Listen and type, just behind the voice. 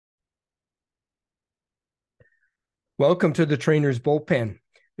Welcome to the Trainer's Bullpen.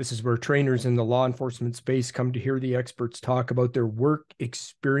 This is where trainers in the law enforcement space come to hear the experts talk about their work,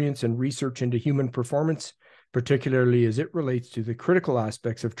 experience, and research into human performance, particularly as it relates to the critical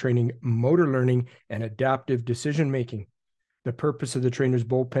aspects of training, motor learning, and adaptive decision-making. The purpose of the Trainer's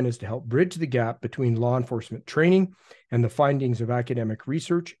Bullpen is to help bridge the gap between law enforcement training and the findings of academic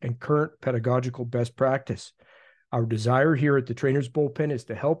research and current pedagogical best practice. Our desire here at the Trainer's Bullpen is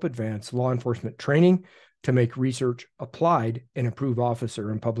to help advance law enforcement training, to make research applied, and improve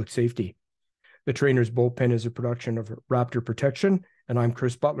officer and public safety. The Trainer's Bullpen is a production of Raptor Protection, and I'm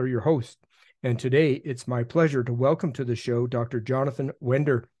Chris Butler, your host. And today, it's my pleasure to welcome to the show Dr. Jonathan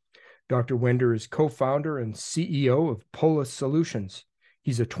Wender. Dr. Wender is co-founder and CEO of POLIS Solutions.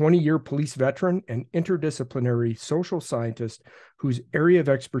 He's a 20-year police veteran and interdisciplinary social scientist whose area of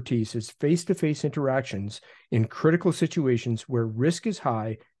expertise is face-to-face interactions in critical situations where risk is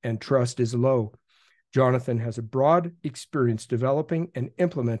high and trust is low. Jonathan has a broad experience developing and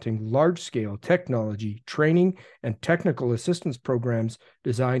implementing large-scale technology, training, and technical assistance programs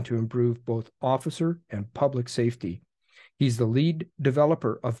designed to improve both officer and public safety. He's the lead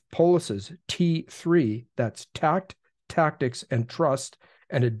developer of POLIS's T3, that's Tact, Tactics, and Trust,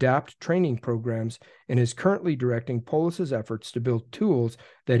 and Adapt training programs, and is currently directing POLIS's efforts to build tools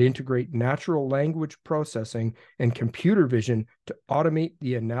that integrate natural language processing and computer vision to automate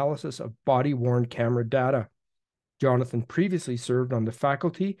the analysis of body-worn camera data. Jonathan previously served on the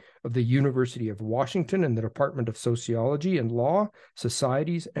faculty of the University of Washington in the Department of Sociology and Law,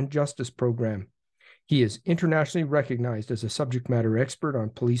 Societies, and Justice program. He is internationally recognized as a subject matter expert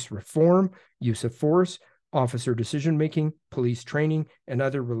on police reform, use of force, officer decision-making, police training, and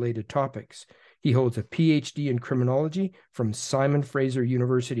other related topics. He holds a PhD in criminology from Simon Fraser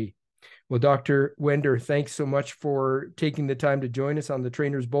University. Well, Dr. Wender, thanks so much for taking the time to join us on the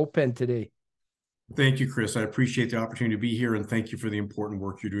Trainer's Bullpen today. Thank you, Chris. I appreciate the opportunity to be here, and thank you for the important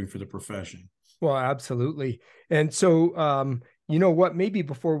work you're doing for the profession. Well, absolutely. And so, you know what, maybe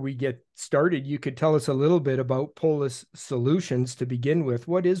before we get started, you could tell us a little bit about POLIS Solutions to begin with.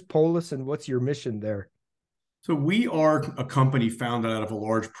 What is POLIS and what's your mission there? So we are a company founded out of a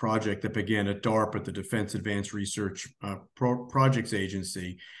large project that began at DARPA, the Defense Advanced Research Projects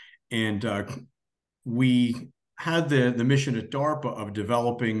Agency. And we had the mission at DARPA of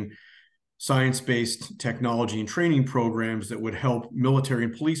developing science-based technology and training programs that would help military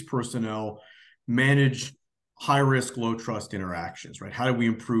and police personnel manage high-risk, low-trust interactions, right? How do we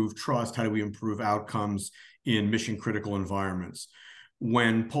improve trust? How do we improve outcomes in mission-critical environments?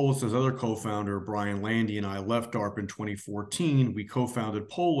 When POLIS's other co-founder, Brian Landy, and I left DARPA in 2014, we co-founded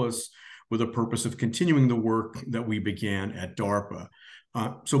POLIS with a purpose of continuing the work that we began at DARPA.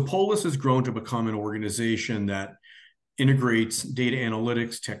 So POLIS has grown to become an organization that integrates data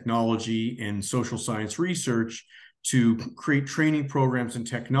analytics, technology, and social science research to create training programs and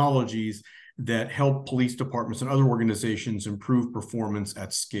technologies that help police departments and other organizations improve performance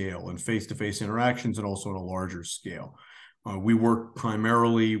at scale and face-to-face interactions, and also on a larger scale. We work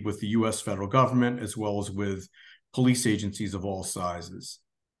primarily with the U.S. federal government as well as with police agencies of all sizes.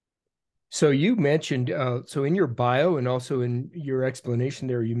 So you mentioned, so in your bio and also in your explanation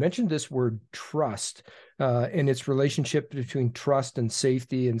there, you mentioned this word trust and its relationship between trust and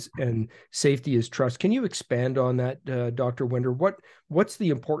safety, and safety is trust. Can you expand on that, Dr. Wender? What's the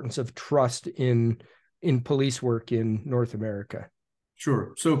importance of trust in police work in North America?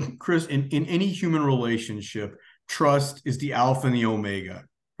 Sure. So, Chris, in any human relationship, trust is the alpha and the omega,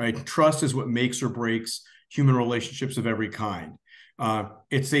 right? Trust is what makes or breaks human relationships of every kind.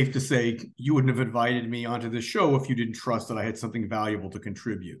 It's safe to say you wouldn't have invited me onto this show if you didn't trust that I had something valuable to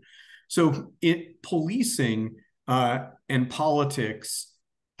contribute. So policing and politics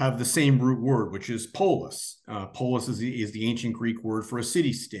have the same root word, which is polis. Polis is the ancient Greek word for a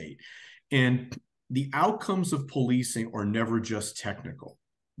city-state. And the outcomes of policing are never just technical.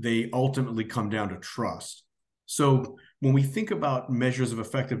 They ultimately come down to trust. So when we think about measures of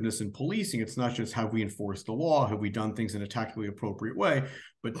effectiveness in policing, it's not just have we enforced the law, have we done things in a tactically appropriate way,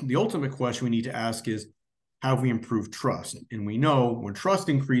 but the ultimate question we need to ask is, have we improved trust? And we know when trust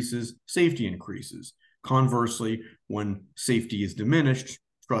increases, safety increases. Conversely, when safety is diminished,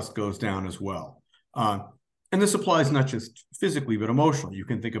 trust goes down as well. And this applies not just physically, but emotionally. You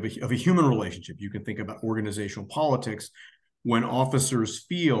can think of a human relationship. You can think about organizational politics. When officers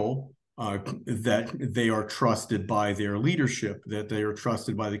feel that they are trusted by their leadership, that they are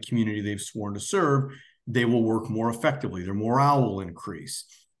trusted by the community they've sworn to serve, they will work more effectively. Their morale will increase.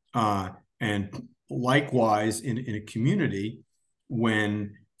 And likewise, in a community,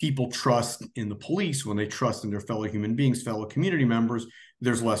 when people trust in the police, when they trust in their fellow human beings, fellow community members,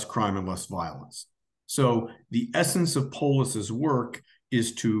 there's less crime and less violence. So the essence of POLIS's work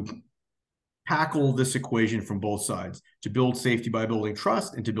is to tackle this equation from both sides, to build safety by building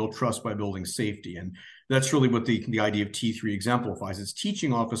trust and to build trust by building safety. And that's really what the idea of T3 exemplifies. It's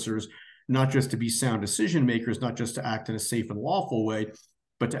teaching officers not just to be sound decision makers, not just to act in a safe and lawful way,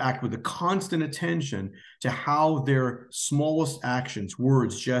 but to act with a constant attention to how their smallest actions,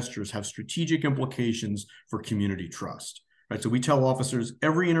 words, gestures have strategic implications for community trust. Right? So we tell officers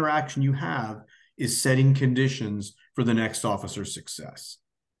every interaction you have is setting conditions for the next officer's success.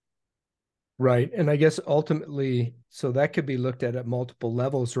 Right. And I guess ultimately, so that could be looked at multiple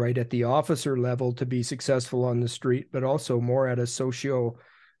levels, right? At the officer level to be successful on the street, but also more at a social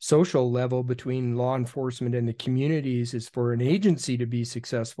level between law enforcement and the communities is for an agency to be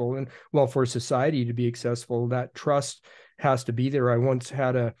successful. And well, for society to be successful, that trust has to be there. I once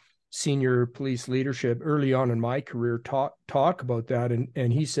had a senior police leadership early on in my career talk about that.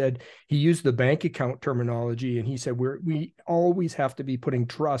 And he said, he used the bank account terminology. And he said, we always have to be putting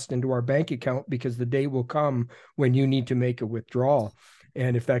trust into our bank account because the day will come when you need to make a withdrawal.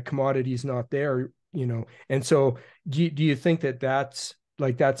 And if that commodity is not there, you know, and so do you think that that's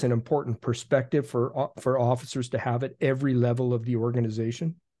an important perspective for officers to have at every level of the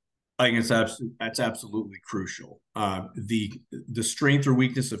organization? I think that's absolutely crucial. The strength or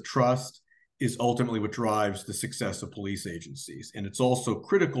weakness of trust is ultimately what drives the success of police agencies. And it's also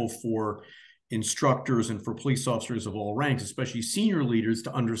critical for instructors and for police officers of all ranks, especially senior leaders,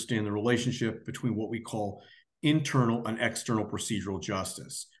 to understand the relationship between what we call internal and external procedural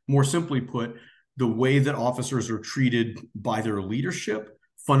justice. More simply put, the way that officers are treated by their leadership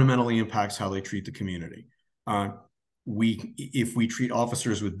fundamentally impacts how they treat the community. If we treat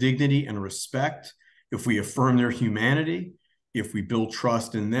officers with dignity and respect, if we affirm their humanity, if we build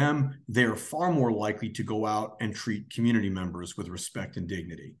trust in them, they're far more likely to go out and treat community members with respect and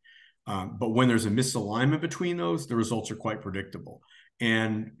dignity. But when there's a misalignment between those, the results are quite predictable.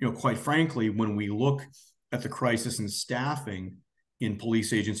 And quite frankly, when we look at the crisis in staffing in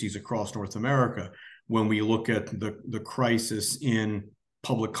police agencies across North America, when we look at the crisis in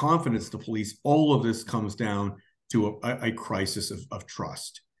public confidence in the police, all of this comes down to a crisis of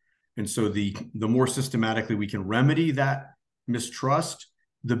trust. And so the more systematically we can remedy that mistrust,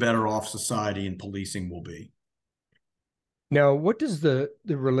 the better off society and policing will be. Now, what does the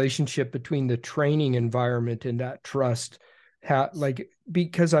relationship between the training environment and that trust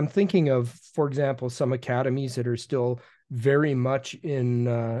because I'm thinking of, for example, some academies that are still very much in,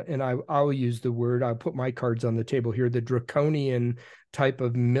 and I'll use the word, I'll put my cards on the table here, the draconian type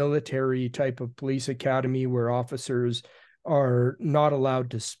of military type of police academy where officers are not allowed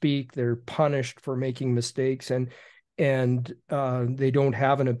to speak. They're punished for making mistakes, and they don't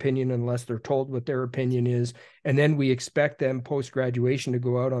have an opinion unless they're told what their opinion is. And then we expect them post-graduation to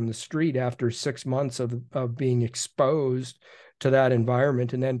go out on the street after 6 months of being exposed to that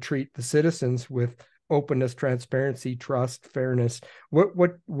environment and then treat the citizens with openness, transparency, trust, fairness.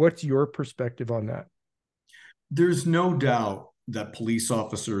 What's your perspective on that? There's no doubt that police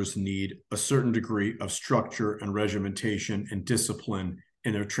officers need a certain degree of structure and regimentation and discipline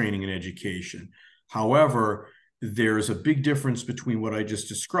in their training and education. However, there's a big difference between what I just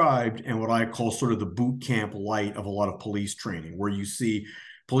described and what I call sort of the boot camp light of a lot of police training, where you see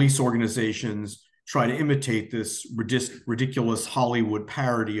police organizations try to imitate this ridiculous Hollywood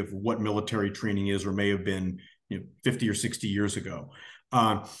parody of what military training is or may have been 50 or 60 years ago.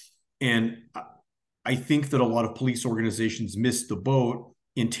 And I think that a lot of police organizations miss the boat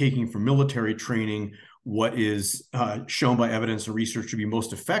in taking from military training what is shown by evidence and research to be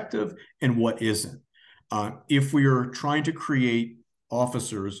most effective and what isn't. If we are trying to create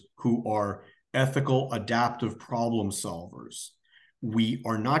officers who are ethical, adaptive problem solvers, we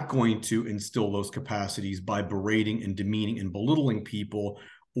are not going to instill those capacities by berating and demeaning and belittling people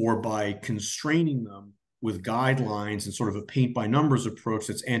or by constraining them with guidelines and sort of a paint by numbers approach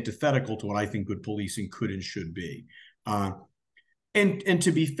that's antithetical to what I think good policing could and should be. And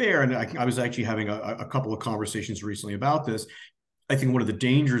to be fair, and I was actually having a couple of conversations recently about this, I think one of the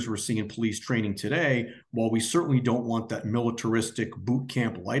dangers we're seeing in police training today, while we certainly don't want that militaristic boot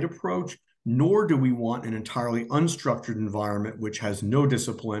camp light approach, nor do we want an entirely unstructured environment which has no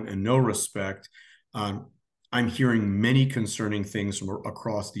discipline and no respect. I'm hearing many concerning things from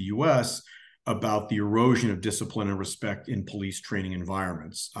across the US about the erosion of discipline and respect in police training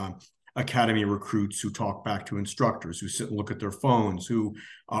environments. Academy recruits who talk back to instructors, who sit and look at their phones, who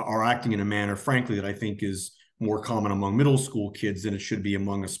are acting in a manner, frankly, that I think is more common among middle school kids than it should be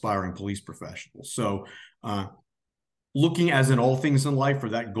among aspiring police professionals. So looking, as in all things in life, for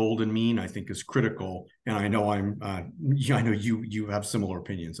that golden mean, I think is critical. And I know I know you have similar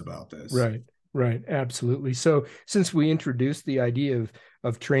opinions about this. Right. Right, absolutely. So, since we introduced the idea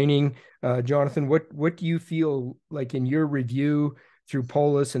of training, Jonathan, what do you feel like in your review through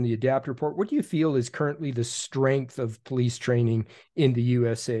POLIS and the ADAPT report? What do you feel is currently the strength of police training in the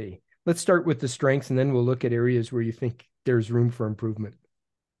USA? Let's start with the strengths, and then we'll look at areas where you think there's room for improvement.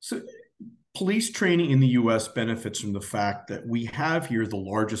 So, police training in the US benefits from the fact that we have here the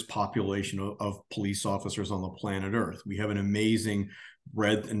largest population of police officers on the planet Earth. We have an amazing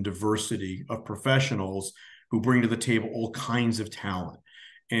breadth and diversity of professionals who bring to the table all kinds of talent.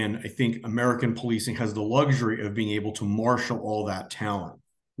 And I think American policing has the luxury of being able to marshal all that talent.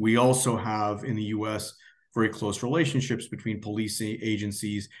 We also have in the US very close relationships between police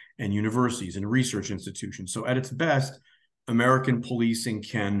agencies and universities and research institutions. So at its best, American policing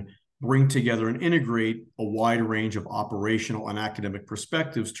can bring together and integrate a wide range of operational and academic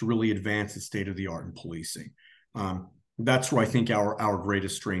perspectives to really advance the state of the art in policing. That's where I think our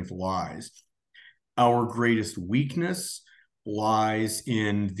greatest strength lies. Our greatest weakness lies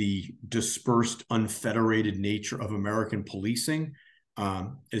in the dispersed, unfederated nature of American policing.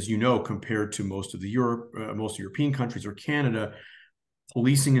 As you know, compared to most of most European countries or Canada,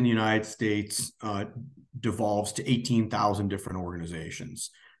 policing in the United States devolves to 18,000 different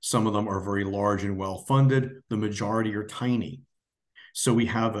organizations. Some of them are very large and well-funded. The majority are tiny. So we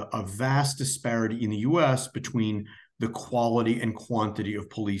have a vast disparity in the US between the quality and quantity of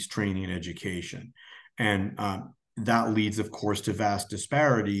police training and education. And that leads, of course, to vast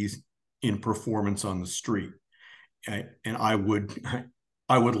disparities in performance on the street. And I would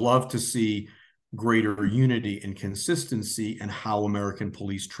love to see greater unity and consistency in how American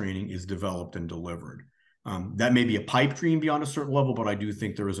police training is developed and delivered. That may be a pipe dream beyond a certain level, but I do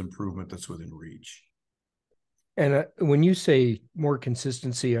think there is improvement that's within reach. And when you say more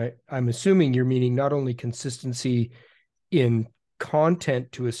consistency, I'm assuming you're meaning not only consistency in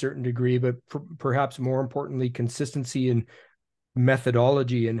content to a certain degree, but perhaps more importantly, consistency in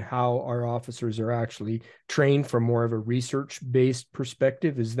methodology and how our officers are actually trained from more of a research-based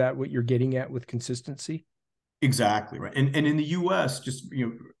perspective. Is that what you're getting at with consistency? Exactly right. And in the U.S., just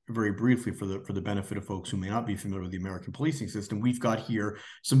very briefly for the benefit of folks who may not be familiar with the American policing system, we've got here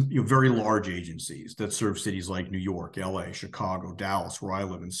some very large agencies that serve cities like New York, L.A., Chicago, Dallas, where I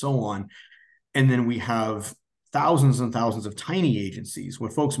live, and so on. And then we have thousands and thousands of tiny agencies.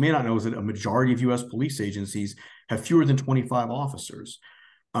 What folks may not know is that a majority of U.S. police agencies have fewer than 25 officers.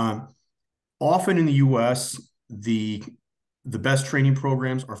 Often in the U.S., the best training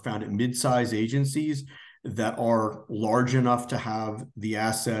programs are found at mid-size agencies that are large enough to have the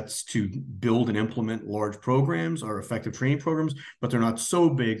assets to build and implement large programs or effective training programs, but they're not so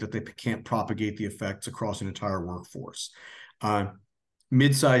big that they can't propagate the effects across an entire workforce.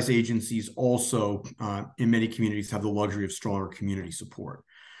 Mid-size agencies also, in many communities, have the luxury of stronger community support.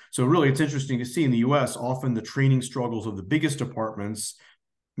 So really, it's interesting to see in the U.S., often the training struggles of the biggest departments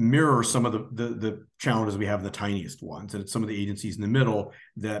mirror some of the challenges we have in the tiniest ones. And it's some of the agencies in the middle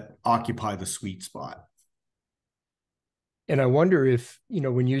that occupy the sweet spot. And I wonder if,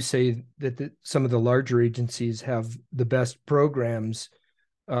 when you say that some of the larger agencies have the best programs,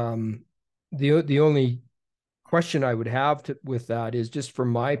 the only question I would have with that is just from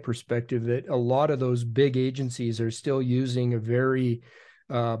my perspective that a lot of those big agencies are still using a very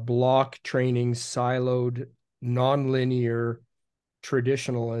block training, siloed, nonlinear,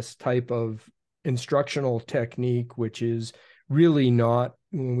 traditionalist type of instructional technique, which is really not,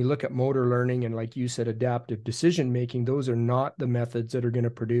 when we look at motor learning and, like you said, adaptive decision making, those are not the methods that are going to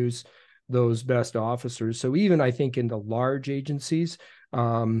produce those best officers. So even I think in the large agencies,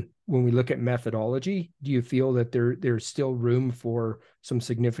 when we look at methodology, do you feel that there's still room for some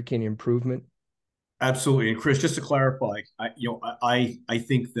significant improvement? Absolutely. And Chris, just to clarify, I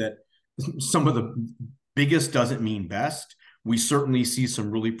think that some of the biggest doesn't mean best. We certainly see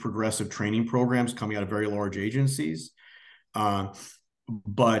some really progressive training programs coming out of very large agencies.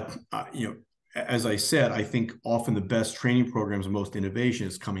 But as I said, I think often the best training programs and most innovation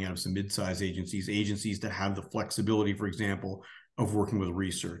is coming out of some mid-sized agencies that have the flexibility, for example, of working with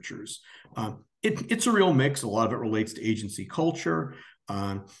researchers. It's a real mix. A lot of it relates to agency culture.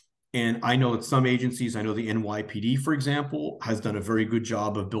 And I know that some agencies, I know the NYPD, for example, has done a very good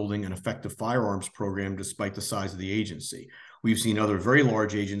job of building an effective firearms program despite the size of the agency. We've seen other very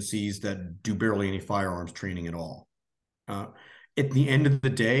large agencies that do barely any firearms training at all. At the end of the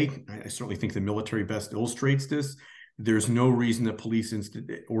day, I certainly think the military best illustrates this. There's no reason that police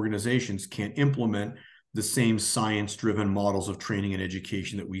organizations can't implement the same science-driven models of training and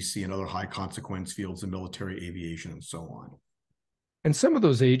education that we see in other high-consequence fields in military aviation and so on. And some of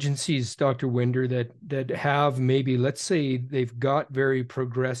those agencies, Dr. Wender, that have maybe, let's say they've got very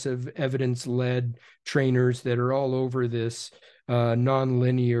progressive, evidence-led trainers that are all over this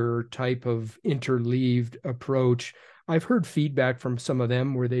nonlinear type of interleaved approach. I've heard feedback from some of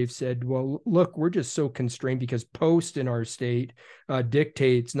them where they've said, well, look, we're just so constrained because post in our state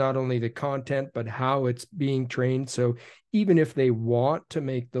dictates not only the content, but how it's being trained. So even if they want to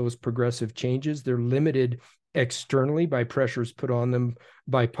make those progressive changes, they're limited externally by pressures put on them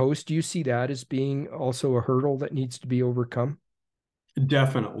by post. Do you see that as being also a hurdle that needs to be overcome?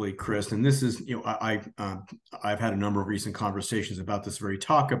 Definitely, Chris. And this is, I've had a number of recent conversations about this very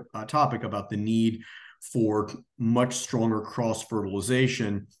topic about the need for much stronger cross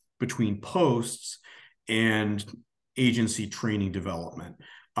fertilization between posts and agency training development.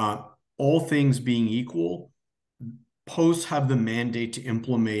 All things being equal, posts have the mandate to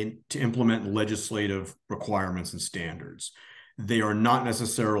implement legislative requirements and standards. They are not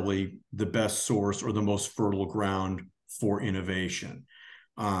necessarily the best source or the most fertile ground for innovation.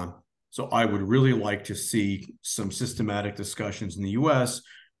 So I would really like to see some systematic discussions in the US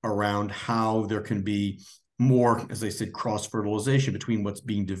around how there can be more, as I said, cross-fertilization between what's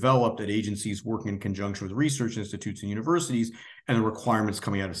being developed at agencies working in conjunction with research institutes and universities and the requirements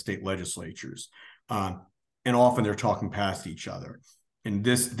coming out of state legislatures. And often they're talking past each other. And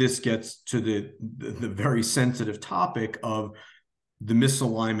this gets to the very sensitive topic of the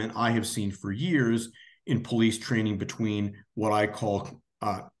misalignment I have seen for years in police training between what I call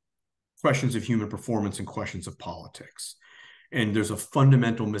questions of human performance and questions of politics. And there's a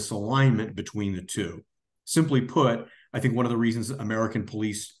fundamental misalignment between the two. Simply put, I think one of the reasons that American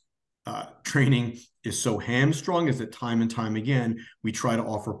police training is so hamstrung is that time and time again, we try to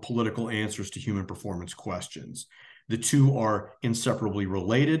offer political answers to human performance questions. The two are inseparably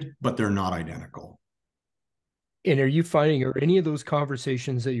related, but they're not identical. And are you finding, are any of those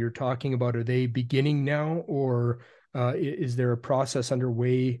conversations that you're talking about, are they beginning now, or is there a process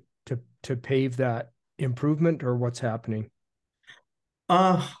underway to pave that improvement, or what's happening?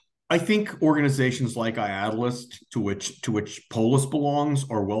 I think organizations like IADLIST, to which POLIS belongs,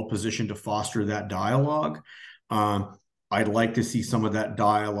 are well positioned to foster that dialogue. I'd like to see some of that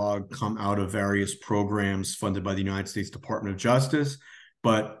dialogue come out of various programs funded by the United States Department of Justice.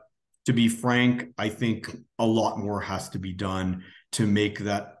 But to be frank, I think a lot more has to be done to make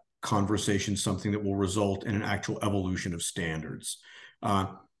that conversation something that will result in an actual evolution of standards.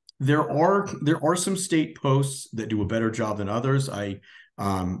 There are some state posts that do a better job than others. I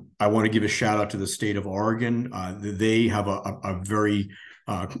want to give a shout out to the state of Oregon. They have a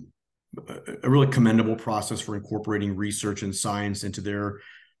really commendable process for incorporating research and science into their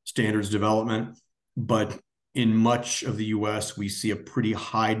standards development. But in much of the US, we see a pretty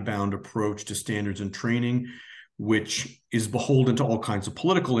hidebound approach to standards and training, which is beholden to all kinds of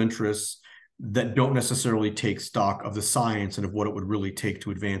political interests that don't necessarily take stock of the science and of what it would really take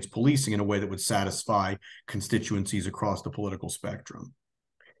to advance policing in a way that would satisfy constituencies across the political spectrum.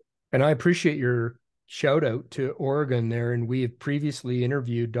 And I appreciate your shout out to Oregon there. And we have previously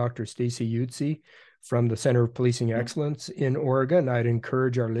interviewed Dr. Stacy Utsi from the Center of Policing Excellence in Oregon. I'd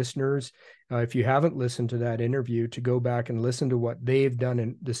encourage our listeners, if you haven't listened to that interview, to go back and listen to what they've done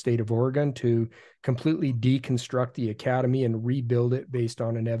in the state of Oregon to completely deconstruct the academy and rebuild it based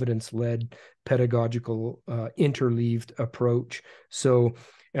on an evidence-led pedagogical interleaved approach. So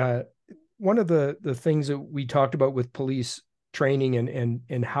one of the things that we talked about with police training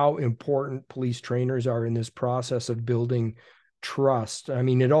and how important police trainers are in this process of building trust. I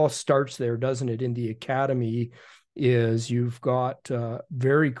mean, it all starts there, doesn't it? In the academy, is you've got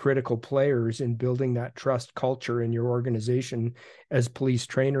very critical players in building that trust culture in your organization as police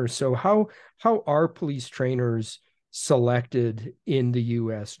trainers. So how are police trainers selected in the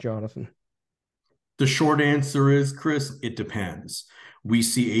US, Jonathan? The short answer is, Chris, it depends. We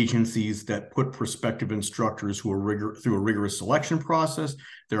see agencies that put prospective instructors who are through a rigorous selection process.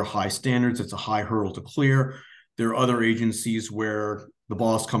 There are high standards. It's a high hurdle to clear. There are other agencies where the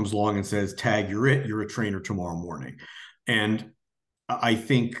boss comes along and says, tag, you're a trainer tomorrow morning. And I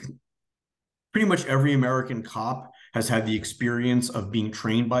think pretty much every American cop has had the experience of being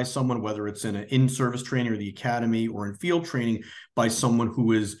trained by someone, whether it's in an in-service training or the academy or in field training, by someone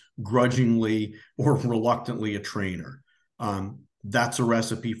who is grudgingly or reluctantly a trainer. That's a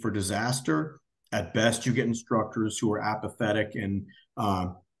recipe for disaster. At best, you get instructors who are apathetic and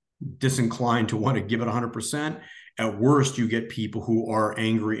disinclined to want to give it 100%. At worst, you get people who are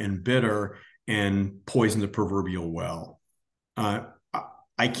angry and bitter and poison the proverbial well.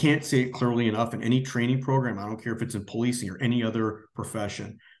 I can't say it clearly enough. In any training program, I don't care if it's in policing or any other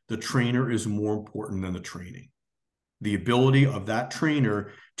profession, the trainer is more important than the training. The ability of that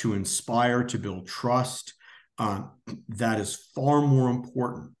trainer to inspire, to build trust, that is far more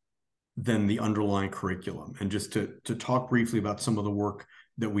important than the underlying curriculum. And just to talk briefly about some of the work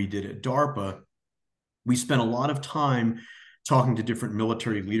that we did at DARPA, we spent a lot of time talking to different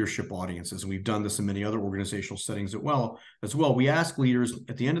military leadership audiences, and we've done this in many other organizational settings as well. We ask leaders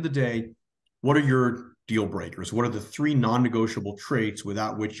at the end of the day, what are your deal breakers? What are the 3 non-negotiable traits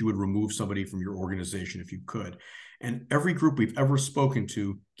without which you would remove somebody from your organization if you could? And every group we've ever spoken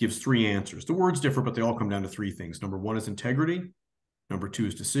to gives 3 answers. The words differ, but they all come down to 3 things. Number 1 is integrity. Number 2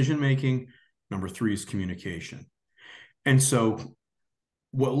 is decision-making. Number 3 is communication. And so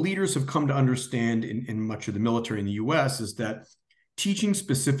what leaders have come to understand in much of the military in the US is that teaching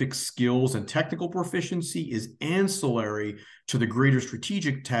specific skills and technical proficiency is ancillary to the greater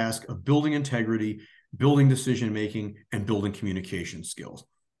strategic task of building integrity, building decision-making, and building communication skills.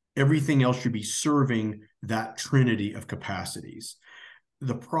 Everything else should be serving that trinity of capacities.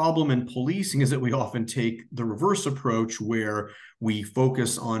 The problem in policing is that we often take the reverse approach where we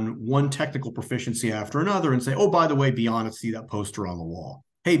focus on one technical proficiency after another and say, oh, by the way, be honest, see that poster on the wall.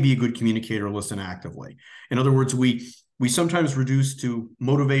 Hey, be a good communicator, listen actively. In other words, we sometimes reduce to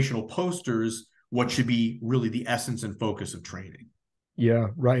motivational posters what should be really the essence and focus of training. Yeah,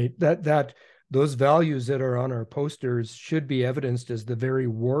 right. Those values that are on our posters should be evidenced as the very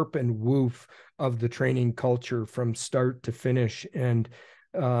warp and woof of the training culture from start to finish. And,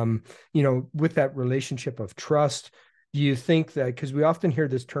 with that relationship of trust, do you think that, because we often hear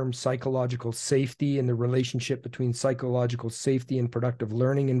this term psychological safety and the relationship between psychological safety and productive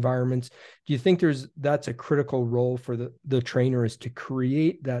learning environments, do you think that's a critical role for the trainer, is to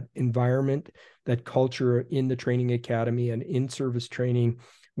create that environment, that culture in the training academy and in service training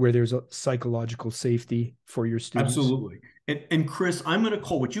where there's a psychological safety for your students? Absolutely. And Chris, I'm going to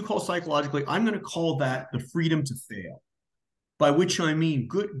call what you call psychologically, I'm going to call that the freedom to fail, by which I mean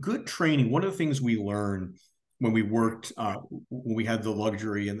good training. One of the things we learned when we worked, when we had the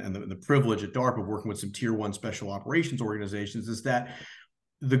luxury and the privilege at DARPA of working with some tier 1 special operations organizations, is that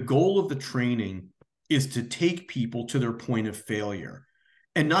the goal of the training is to take people to their point of failure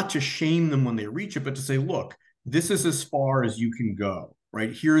and not to shame them when they reach it, but to say, look, this is as far as you can go,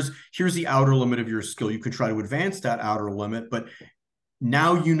 right? Here's the outer limit of your skill. You could try to advance that outer limit, but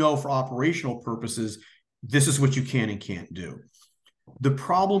now for operational purposes, this is what you can and can't do. The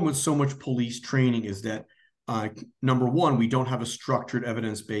problem with so much police training is that number 1, we don't have a structured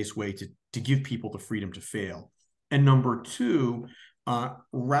evidence-based way to give people the freedom to fail. And number 2,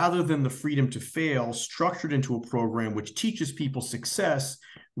 rather than the freedom to fail structured into a program which teaches people success,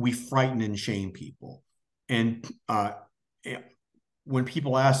 we frighten and shame people. And when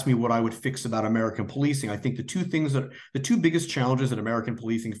people ask me what I would fix about American policing, I think the 2 biggest challenges that American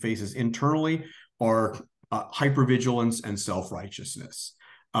policing faces internally are hypervigilance and self-righteousness.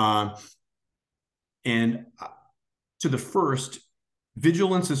 And to the first,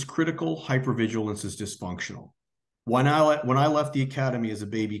 vigilance is critical, hypervigilance is dysfunctional. When I left the academy as a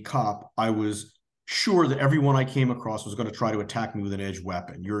baby cop, I was sure that everyone I came across was going to try to attack me with an edged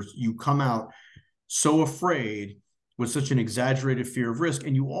weapon. You come out so afraid with such an exaggerated fear of risk,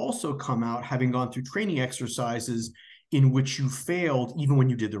 and you also come out having gone through training exercises in which you failed even when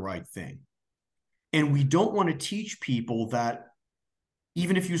you did the right thing. And we don't want to teach people that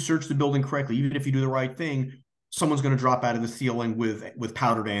even if you search the building correctly, even if you do the right thing, someone's going to drop out of the ceiling with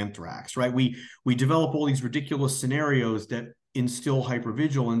powdered anthrax, right? We develop all these ridiculous scenarios that instill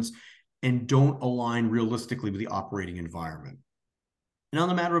hypervigilance and don't align realistically with the operating environment. And on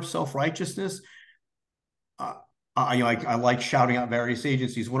the matter of self-righteousness, I like shouting out various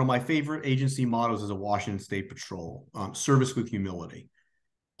agencies. One of my favorite agency mottos is a Washington State Patrol, service with humility.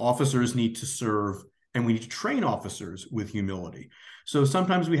 Officers need to serve, and we need to train officers with humility. So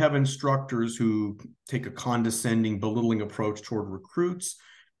sometimes we have instructors who take a condescending, belittling approach toward recruits.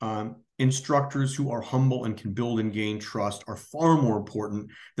 Instructors who are humble and can build and gain trust are far more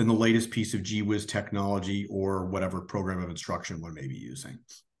important than the latest piece of gee whiz technology or whatever program of instruction one may be using.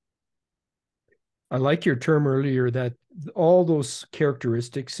 I like your term earlier that all those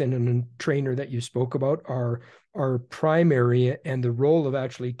characteristics in a trainer that you spoke about are primary, and the role of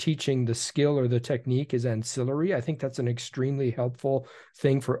actually teaching the skill or the technique is ancillary. I think that's an extremely helpful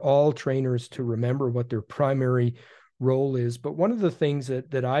thing for all trainers to remember what their primary role is. But one of the things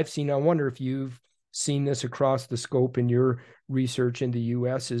that I've seen, I wonder if you've seen this across the scope in your research in the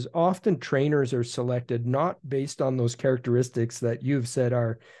US, is often trainers are selected not based on those characteristics that you've said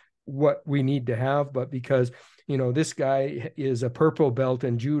are what we need to have, but because this guy is a purple belt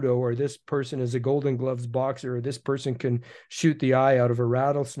in judo, or this person is a golden gloves boxer, or this person can shoot the eye out of a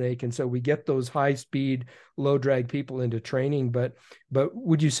rattlesnake. And so we get those high speed, low drag people into training. But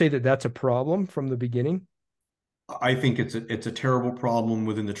would you say that that's a problem from the beginning? I think it's a terrible problem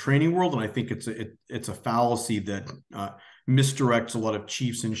within the training world, and I think it's a fallacy that misdirects a lot of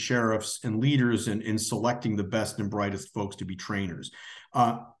chiefs and sheriffs and leaders in selecting the best and brightest folks to be trainers.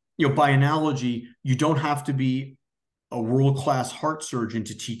 By analogy, you don't have to be a world-class heart surgeon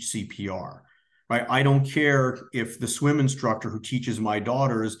to teach CPR, right? I don't care if the swim instructor who teaches my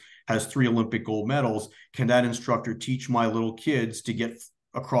daughters has 3 Olympic gold medals. Can that instructor teach my little kids to get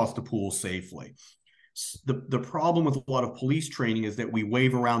across the pool safely? The problem with a lot of police training is that we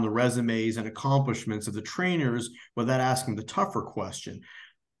wave around the resumes and accomplishments of the trainers without asking the tougher question,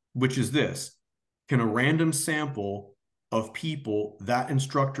 which is this: can a random sample of people that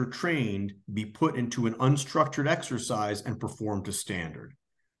instructor trained be put into an unstructured exercise and performed to standard?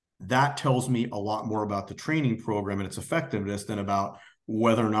 That tells me a lot more about the training program and its effectiveness than about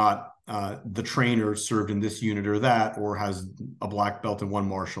whether or not the trainer served in this unit or that, or has a black belt in one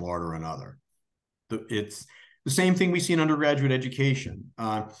martial art or another. It's the same thing we see in undergraduate education.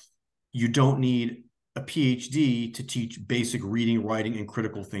 You don't need a PhD to teach basic reading, writing, and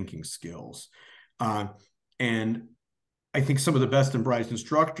critical thinking skills. And I think some of the best and brightest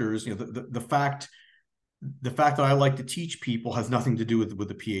instructors, the fact that I like to teach people has nothing to do with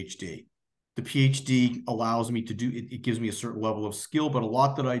the PhD. The PhD allows me to do it. It gives me a certain level of skill, but a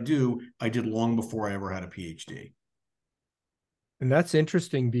lot that I did long before I ever had a PhD. And that's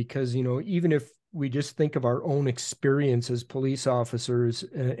interesting because, even if we just think of our own experience as police officers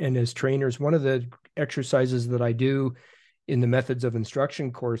and as trainers, one of the exercises that I do in the methods of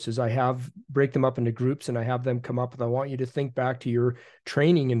instruction courses, I break them up into groups, and I have them come up with, I want you to think back to your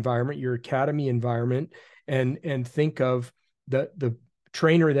training environment, your academy environment, and think of the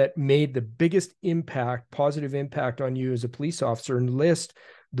trainer that made the biggest impact, positive impact on you as a police officer, and list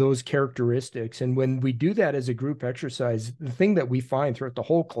those characteristics. And when we do that as a group exercise, the thing that we find throughout the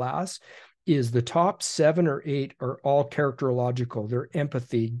whole class is the top 7 or 8 are all characterological. They're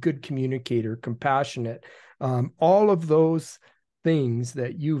empathy, good communicator, compassionate, all of those things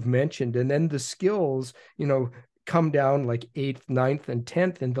that you've mentioned. And then the skills, come down like 8th, 9th, and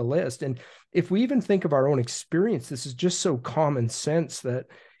 10th in the list. And if we even think of our own experience, this is just so common sense that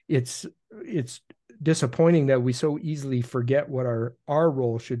it's disappointing that we so easily forget what our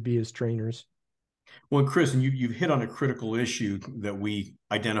role should be as trainers. Well, Chris, and you've hit on a critical issue that we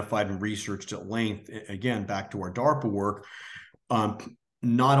identified and researched at length. Again, back to our DARPA work.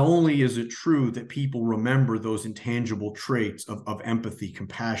 Not only is it true that people remember those intangible traits of empathy,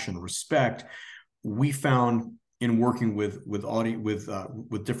 compassion, respect, we found in working with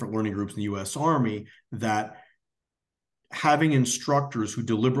different learning groups in the U.S. Army that having instructors who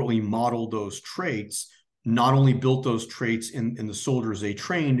deliberately model those traits not only built those traits in the soldiers they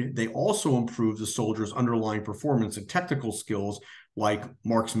trained, they also improved the soldiers' underlying performance and technical skills like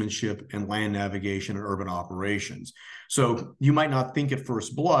marksmanship and land navigation and urban operations. So you might not think at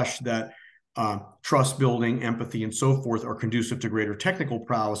first blush that trust building, empathy, and so forth are conducive to greater technical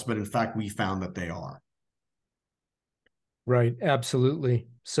prowess, but in fact, we found that they are. Right, absolutely.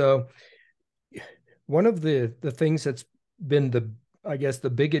 So one of the things that's been the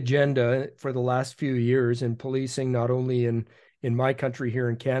big agenda for the last few years in policing, not only in my country here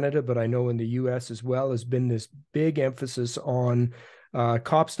in Canada, but I know in the US as well, has been this big emphasis on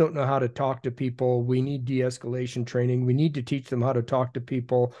cops don't know how to talk to people. We need de-escalation training. We need to teach them how to talk to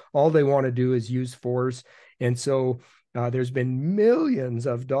people. All they want to do is use force. And so there's been millions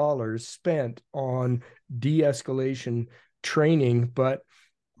of dollars spent on de-escalation training, but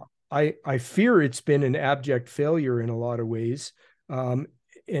I fear it's been an abject failure in a lot of ways. And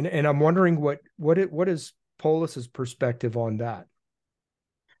I'm wondering what is POLIS's perspective on that?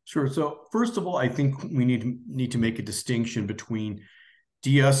 Sure. So first of all, I think we need to make a distinction between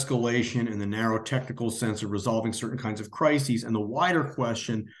de-escalation in the narrow technical sense of resolving certain kinds of crises and the wider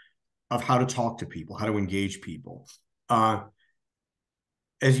question of how to talk to people, how to engage people. As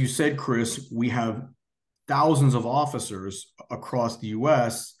you said, Chris, we have thousands of officers across the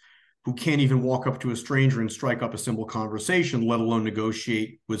U.S. who can't even walk up to a stranger and strike up a simple conversation, let alone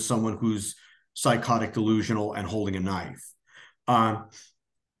negotiate with someone who's psychotic, delusional, and holding a knife.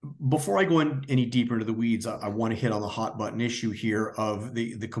 Before I go any deeper into the weeds, I want to hit on the hot button issue here of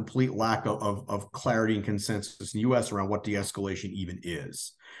the complete lack of clarity and consensus in the U.S. around what de-escalation even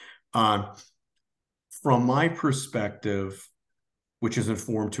is. From my perspective, which is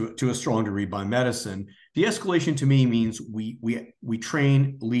informed to a strong degree by medicine, De-escalation to me means we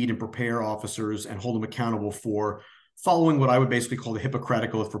train, lead, and prepare officers and hold them accountable for following what I would basically call the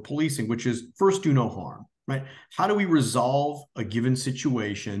Hippocratic Oath for policing, which is first, do no harm, right? How do we resolve a given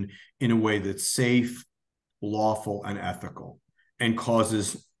situation in a way that's safe, lawful, and ethical, and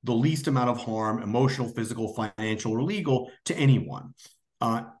causes the least amount of harm, emotional, physical, financial, or legal, to anyone?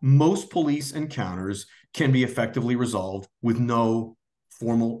 Most police encounters can be effectively resolved with no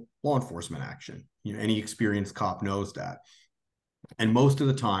formal law enforcement action. Any experienced cop knows that. And most of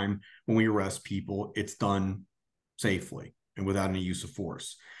the time when we arrest people, it's done safely and without any use of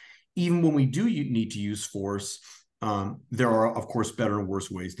force. Even when we do need to use force, there are, of course, better and worse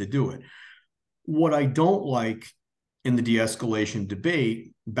ways to do it. What I don't like in the de-escalation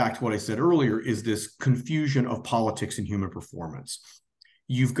debate, back to what I said earlier, is this confusion of politics and human performance.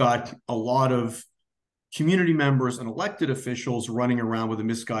 You've got a lot of community members and elected officials running around with a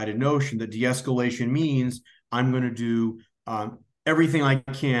misguided notion that de-escalation means I'm going to do everything I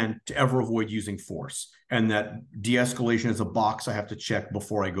can to ever avoid using force, and that de-escalation is a box I have to check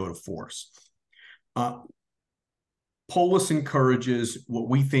before I go to force. POLIS encourages what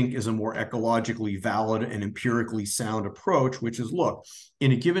we think is a more ecologically valid and empirically sound approach, which is, look,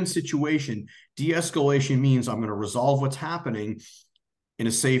 in a given situation, de-escalation means I'm going to resolve what's happening in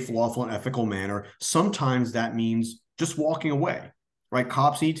a safe, lawful, and ethical manner. Sometimes that means just walking away, right?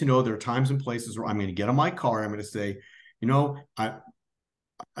 Cops need to know there are times and places where I'm going to get in my car. I'm going to say,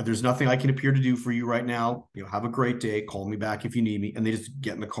 there's nothing I can appear to do for you right now. Have a great day. Call me back if you need me. And they just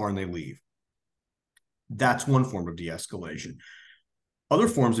get in the car and they leave. That's one form of de-escalation. Other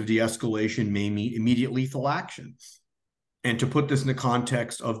forms of de-escalation may mean immediate lethal action. And to put this in the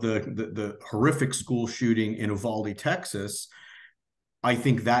context of the horrific school shooting in Uvalde, Texas, I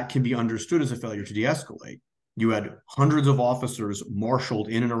think that can be understood as a failure to de-escalate. You had hundreds of officers marshaled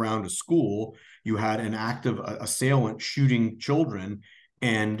in and around a school. You had an active assailant shooting children.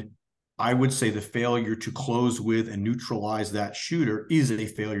 And I would say the failure to close with and neutralize that shooter is a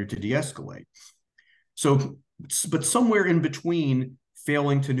failure to de-escalate. So, but somewhere in between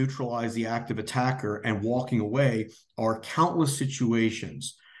failing to neutralize the active attacker and walking away are countless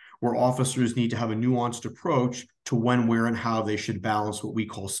situations where officers need to have a nuanced approach to when, where, and how they should balance what we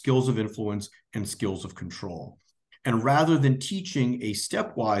call skills of influence and skills of control. And rather than teaching a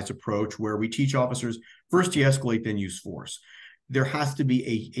stepwise approach where we teach officers first de-escalate, then use force, there has to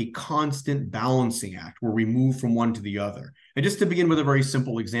be a constant balancing act where we move from one to the other. And just to begin with a very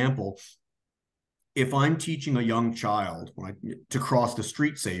simple example, if I'm teaching a young child to cross the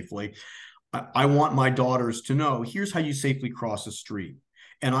street safely, I want my daughters to know, here's how you safely cross a street.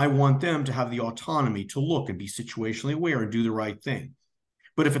 And I want them to have the autonomy to look and be situationally aware and do the right thing.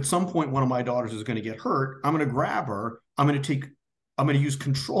 But if at some point one of my daughters is going to get hurt, I'm going to grab her. I'm going to use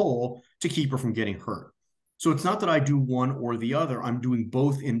control to keep her from getting hurt. So it's not that I do one or the other. I'm doing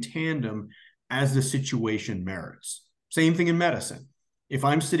both in tandem as the situation merits. Same thing in medicine. If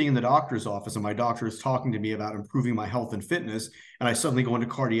I'm sitting in the doctor's office and my doctor is talking to me about improving my health and fitness, and I suddenly go into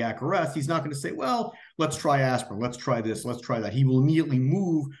cardiac arrest, he's not going to say, well, let's try aspirin, let's try this, let's try that. He will immediately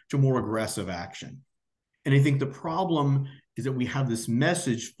move to more aggressive action. And I think the problem is that we have this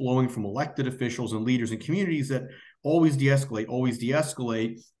message flowing from elected officials and leaders in communities that always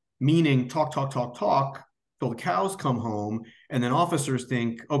de-escalate, meaning talk till the cows come home. And then officers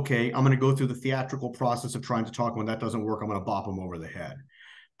think, okay, I'm going to go through the theatrical process of trying to talk. When that doesn't work, I'm going to bop them over the head.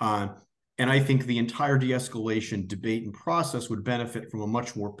 And I think the entire de-escalation debate and process would benefit from a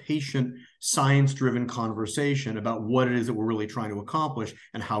much more patient, science-driven conversation about what it is that we're really trying to accomplish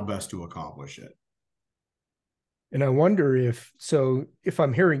and how best to accomplish it. And I wonder if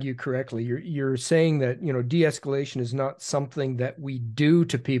I'm hearing you correctly, you're saying that, de-escalation is not something that we do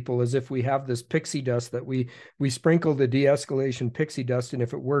to people as if we have this pixie dust that we sprinkle the de-escalation pixie dust, and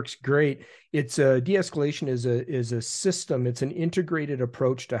if it works, great. It's de-escalation is a system. It's an integrated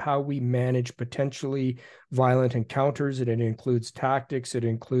approach to how we manage potentially violent encounters. It includes tactics. It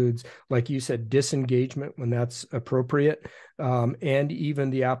includes, like you said, disengagement when that's appropriate, and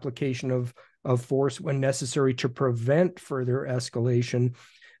even the application of force when necessary to prevent further escalation.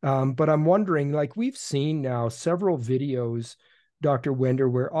 But I'm wondering, like we've seen now several videos, Dr. Wender,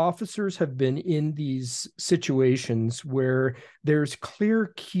 where officers have been in these situations where there's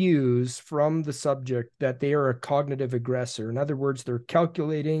clear cues from the subject that they are a cognitive aggressor. In other words, they're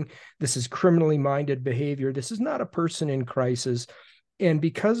calculating, this is criminally minded behavior. This is not a person in crisis. And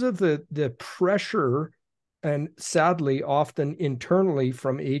because of the pressure and sadly, often internally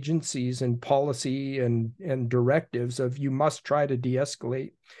from agencies and policy and directives of you must try to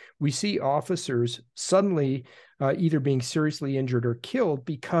de-escalate. We see officers suddenly either being seriously injured or killed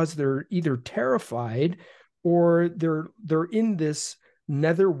because they're either terrified or they're in this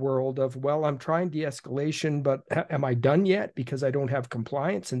netherworld of, well, I'm trying de-escalation, but am I done yet? Because I don't have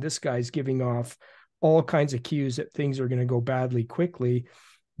compliance, and this guy's giving off all kinds of cues that things are going to go badly quickly,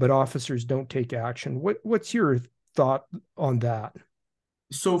 but officers don't take action. What's your thought on that?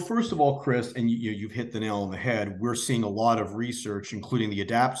 So first of all, Chris, and you've hit the nail on the head, we're seeing a lot of research, including the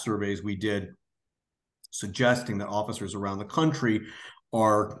ADAPT surveys we did, suggesting that officers around the country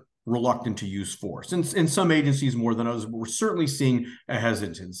are reluctant to use force. And in some agencies more than others, but we're certainly seeing a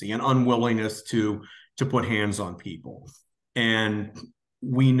hesitancy and unwillingness to put hands on people. And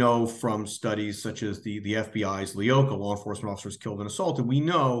we know from studies such as the FBI's LEOCA, law enforcement officers killed and assaulted, we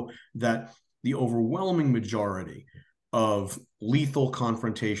know that the overwhelming majority of lethal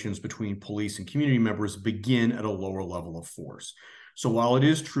confrontations between police and community members begin at a lower level of force. So while it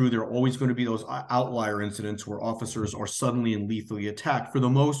is true there are always going to be those outlier incidents where officers are suddenly and lethally attacked, for the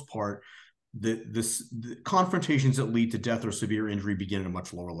most part, the confrontations that lead to death or severe injury begin at a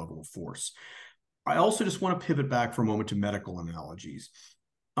much lower level of force. I also just want to pivot back for a moment to medical analogies.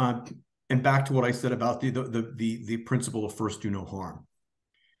 And back to what I said about the principle of first do no harm.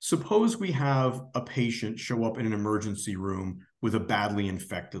 Suppose we have a patient show up in an emergency room with a badly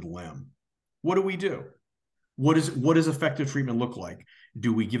infected limb. What do? What does effective treatment look like?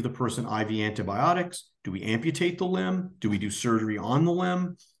 Do we give the person IV antibiotics? Do we amputate the limb? Do we do surgery on the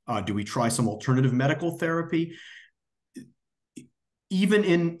limb? Do we try some alternative medical therapy? Even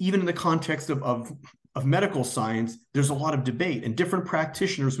in the context of medical science, there's a lot of debate, and different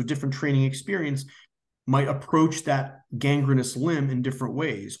practitioners with different training experience might approach that gangrenous limb in different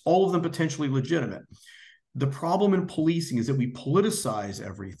ways, all of them potentially legitimate. The problem in policing is that we politicize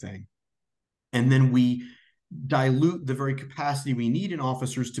everything, and then we dilute the very capacity we need in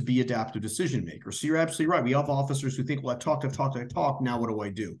officers to be adaptive decision makers. So you're absolutely right. We have officers who think, well, I've talked, now what do I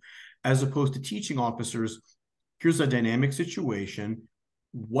do? As opposed to teaching officers, here's a dynamic situation.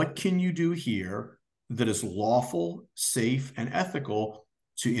 What can you do here that is lawful, safe, and ethical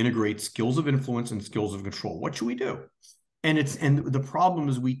to integrate skills of influence and skills of control? What should we do? And the problem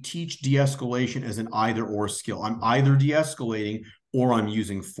is we teach de-escalation as an either or skill. I'm either de-escalating or I'm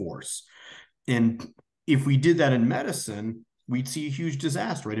using force. And if we did that in medicine, we'd see a huge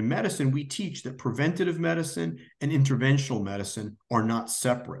disaster, right? In medicine, we teach that preventative medicine and interventional medicine are not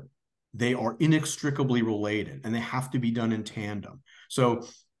separate. They are inextricably related, and they have to be done in tandem. So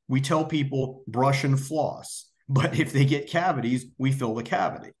we tell people brush and floss, but if they get cavities, we fill the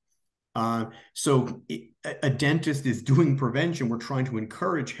cavity. So a dentist is doing prevention. We're trying to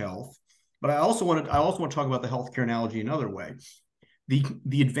encourage health, but I also want to talk about the healthcare analogy another way.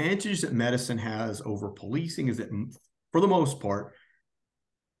 The advantage that medicine has over policing is that, for the most part,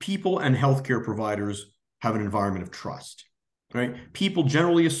 people and healthcare providers have an environment of trust, right? People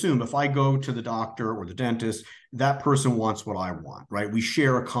generally assume if I go to the doctor or the dentist, that person wants what I want, right? We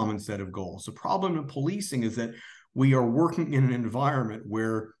share a common set of goals. The problem in policing is that we are working in an environment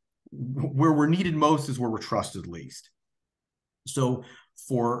where we're needed most is where we're trusted least. So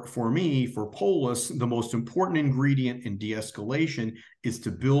for me, for POLIS, the most important ingredient in de-escalation is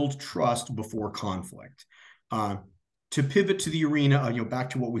to build trust before conflict. To pivot to the arena, back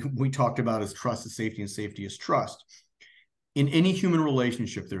to what we talked about as trust is safety and safety is trust. In any human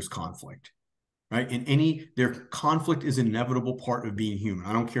relationship, there's conflict, right? Conflict is an inevitable part of being human.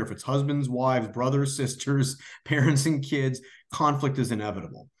 I don't care if it's husbands, wives, brothers, sisters, parents, and kids, conflict is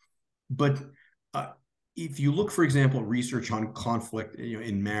inevitable. But if you look, for example, at research on conflict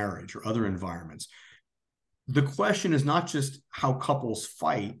in marriage or other environments, the question is not just how couples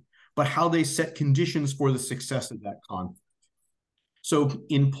fight, but how they set conditions for the success of that conflict. So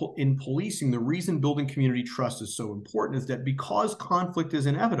in policing, the reason building community trust is so important is that because conflict is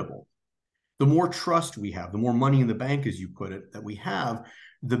inevitable, the more trust we have, the more money in the bank, as you put it, that we have,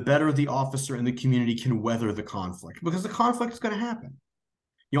 the better the officer and the community can weather the conflict, because the conflict is going to happen.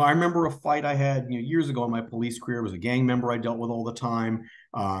 I remember a fight I had years ago in my police career. It was a gang member I dealt with all the time.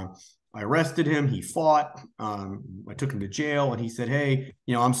 I arrested him. He fought. I took him to jail, and he said, "Hey,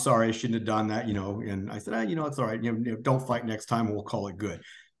 I'm sorry. I shouldn't have done that." And I said, "It's all right. Don't fight next time, and we'll call it good."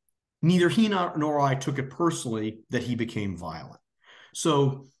 Neither he nor I took it personally that he became violent.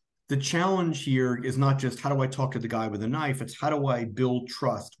 So the challenge here is not just how do I talk to the guy with a knife, it's how do I build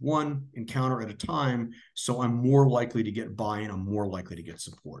trust, one encounter at a time, so I'm more likely to get buy-in, I'm more likely to get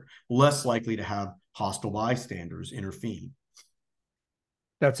support, less likely to have hostile bystanders intervene.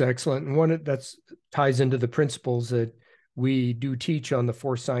 That's excellent. And one that's ties into the principles that we do teach on the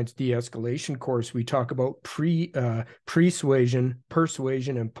Force Science de-escalation course. We talk about persuasion,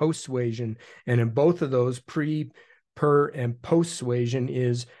 persuasion, and post-suasion. And in both of those, per, and post-suasion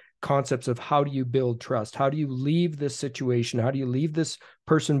is concepts of how do you build trust? How do you leave this situation? How do you leave this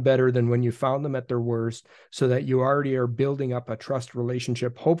person better than when you found them at their worst, so that you already are building up a trust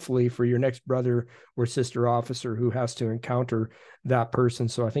relationship, hopefully for your next brother or sister officer who has to encounter that person.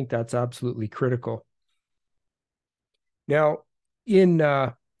 So I think that's absolutely critical. Now, in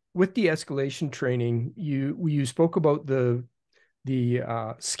with the escalation training, you spoke about the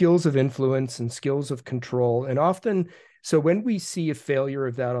skills of influence and skills of control, and often, so when we see a failure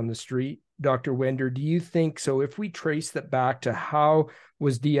of that on the street, Dr. Wender, do you think so? If we trace that back to how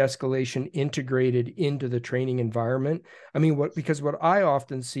was de-escalation integrated into the training environment? I mean, because what I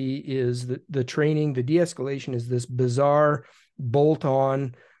often see is that the training, the de-escalation is this bizarre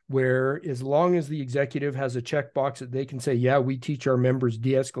bolt-on, where as long as the executive has a checkbox that they can say, yeah, we teach our members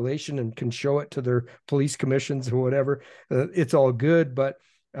de-escalation and can show it to their police commissions or whatever, it's all good. But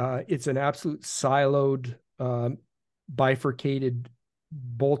it's an absolute siloed, bifurcated,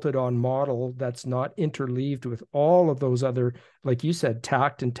 bolted on model that's not interleaved with all of those other, like you said,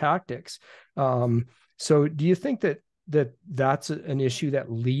 tact and tactics. So do you think that's an issue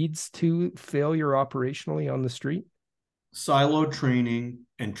that leads to failure operationally on the street? Siloed training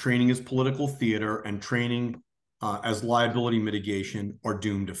and training as political theater and training as liability mitigation are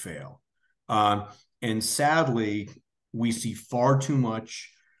doomed to fail. And sadly, we see far too much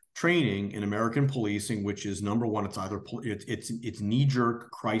training in American policing, which is, number one, it's either it's knee-jerk,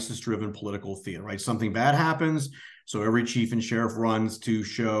 crisis-driven political theater, right? Something bad happens, so every chief and sheriff runs to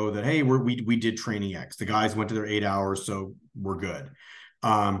show that, hey, we did training X. The guys went to their 8 hours, so we're good.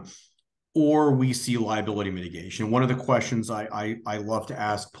 Or we see liability mitigation. One of the questions I love to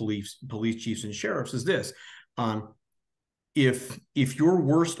ask police chiefs and sheriffs is this: if your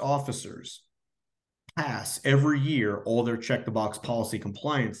worst officers pass every year all their check the box policy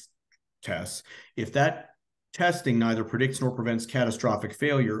compliance tests, if that testing neither predicts nor prevents catastrophic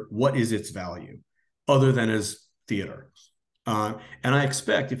failure, what is its value other than as theater? And I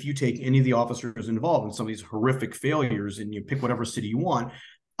expect if you take any of the officers involved in some of these horrific failures and you pick whatever city you want,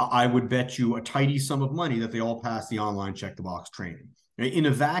 I would bet you a tidy sum of money that they all pass the online check the box training. In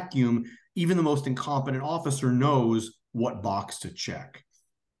a vacuum, even the most incompetent officer knows what box to check.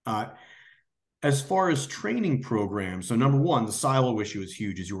 As far as training programs, so number one, the silo issue is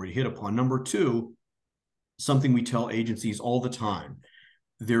huge, as you already hit upon. Number two, something we tell agencies all the time: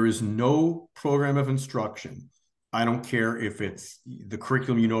 there is no program of instruction. I don't care if it's the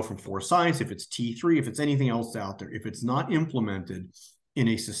curriculum you know from Force Science, if it's T3, if it's anything else out there, if it's not implemented in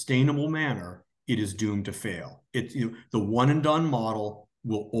a sustainable manner, it is doomed to fail. The one and done model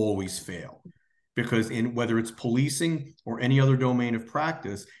will always fail, because whether it's policing or any other domain of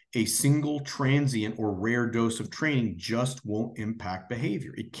practice, a single transient or rare dose of training just won't impact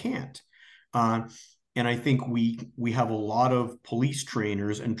behavior. It can't. And I think we have a lot of police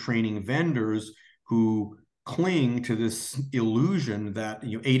trainers and training vendors who cling to this illusion that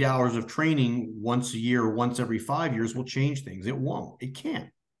 8 hours of training once a year or once every 5 years will change things. It won't. It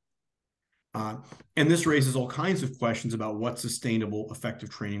can't. And this raises all kinds of questions about what sustainable, effective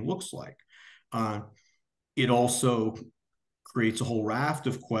training looks like. It also creates a whole raft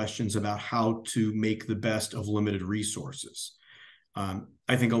of questions about how to make the best of limited resources.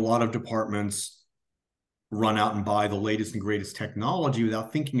 I think a lot of departments run out and buy the latest and greatest technology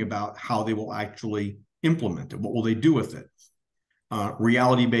without thinking about how they will actually implement it. What will they do with it?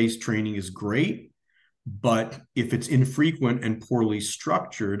 Reality-based training is great, but if it's infrequent and poorly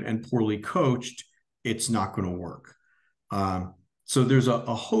structured and poorly coached, it's not going to work. So there's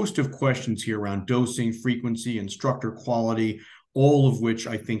a host of questions here around dosing, frequency, instructor quality, all of which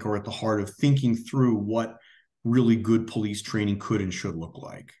I think are at the heart of thinking through what really good police training could and should look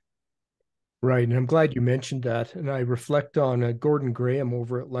like. Right, and I'm glad you mentioned that. And I reflect on Gordon Graham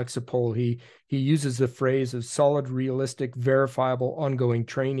over at Lexipol. He uses the phrase of solid, realistic, verifiable, ongoing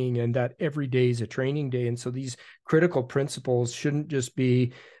training, and that every day is a training day. And so these critical principles shouldn't just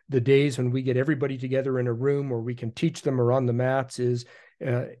be the days when we get everybody together in a room where we can teach them or on the mats.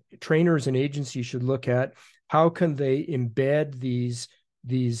 Trainers and agencies should look at how can they embed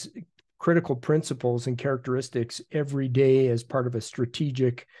these critical principles and characteristics every day as part of a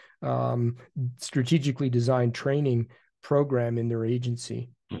strategically designed training program in their agency.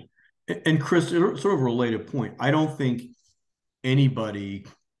 And Chris, sort of a related point, I don't think anybody,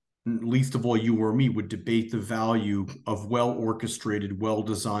 least of all you or me, would debate the value of well-orchestrated,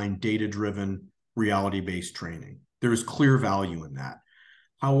 well-designed, data-driven, reality-based training. There is clear value in that.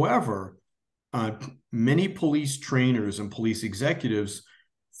 However, uh, many police trainers and police executives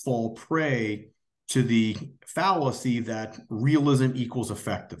fall prey to the fallacy that realism equals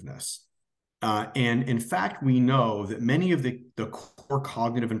effectiveness. And in fact, we know that many of the core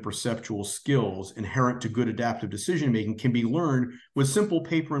cognitive and perceptual skills inherent to good adaptive decision making can be learned with simple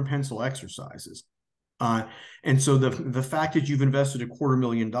paper and pencil exercises. And so the fact that you've invested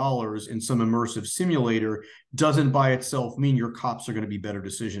 $250,000 in some immersive simulator doesn't by itself mean your cops are going to be better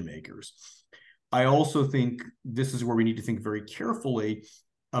decision makers. I also think this is where we need to think very carefully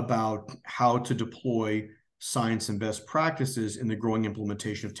about how to deploy science and best practices in the growing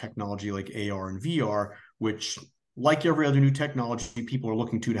implementation of technology like AR and VR, which, like every other new technology, people are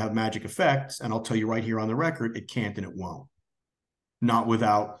looking to have magic effects. And I'll tell you right here on the record, it can't and it won't. Not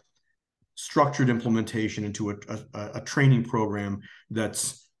without structured implementation into a training program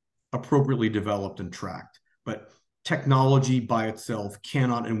that's appropriately developed and tracked. But technology by itself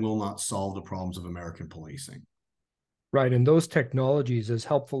cannot and will not solve the problems of American policing. Right. And those technologies, as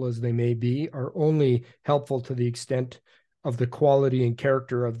helpful as they may be, are only helpful to the extent of the quality and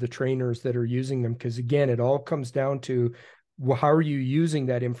character of the trainers that are using them. Because again, it all comes down to, well, how are you using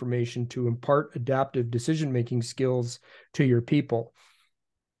that information to impart adaptive decision-making skills to your people?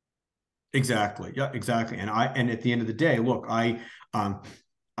 Exactly. Yeah, exactly. And at the end of the day, look, I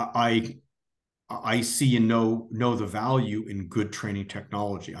see and know the value in good training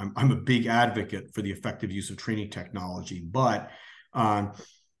technology. I'm a big advocate for the effective use of training technology, but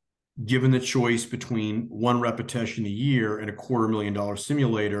given the choice between one repetition a year and $250,000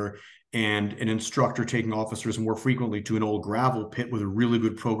 simulator and an instructor taking officers more frequently to an old gravel pit with a really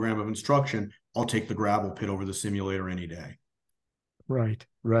good program of instruction, I'll take the gravel pit over the simulator any day. Right,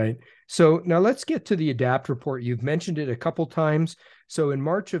 right. So now let's get to the ADAPT report. You've mentioned it a couple times. So in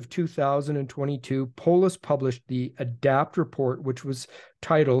March of 2022, POLIS published the ADAPT report, which was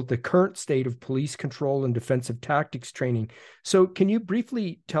titled The Current State of Police Control and Defensive Tactics Training. So can you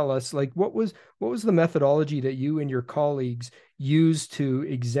briefly tell us, like, what was the methodology that you and your colleagues used to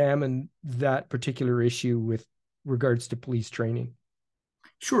examine that particular issue with regards to police training?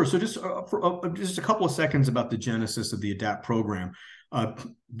 Sure. So just just a couple of seconds about the genesis of the ADAPT program.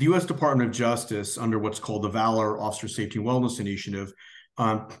 The U.S. Department of Justice, under what's called the Valor Officer Safety and Wellness Initiative,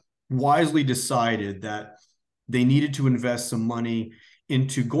 wisely decided that they needed to invest some money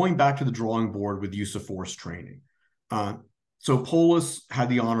into going back to the drawing board with use of force training. So POLIS had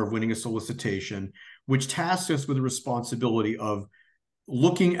the honor of winning a solicitation, which tasked us with the responsibility of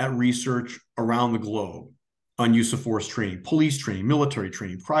looking at research around the globe on use of force training, police training, military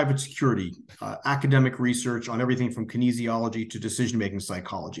training, private security, academic research on everything from kinesiology to decision-making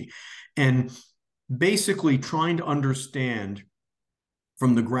psychology. And basically trying to understand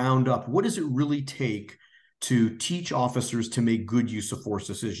from the ground up, what does it really take to teach officers to make good use of force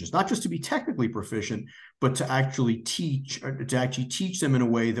decisions, not just to be technically proficient, but to actually teach them in a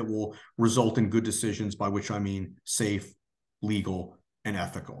way that will result in good decisions, by which I mean safe, legal, and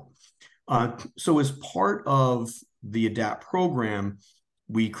ethical. So as part of the ADAPT program,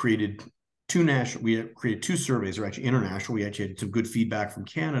 we created two surveys, or actually international. We actually had some good feedback from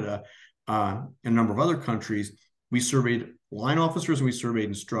Canada and a number of other countries. We surveyed line officers and we surveyed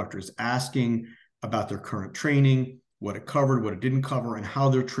instructors, asking about their current training, what it covered, what it didn't cover, and how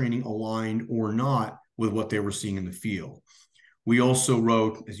their training aligned or not with what they were seeing in the field. We also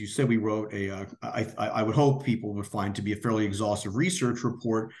wrote, as you said, we wrote I would hope people would find to be a fairly exhaustive research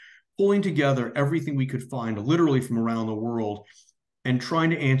report, pulling together everything we could find literally from around the world and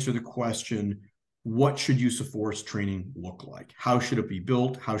trying to answer the question, what should use of force training look like? How should it be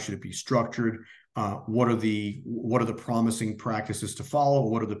built? How should it be structured? What are the promising practices to follow?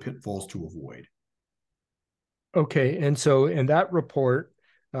 What are the pitfalls to avoid? Okay. And so in that report,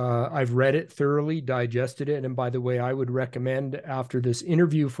 I've read it thoroughly, digested it. And by the way, I would recommend after this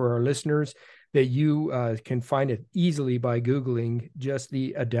interview for our listeners that you can find it easily by Googling just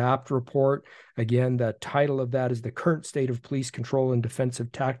the ADAPT report. Again, the title of that is The Current State of Police Control and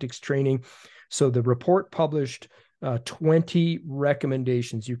Defensive Tactics Training. So the report published 20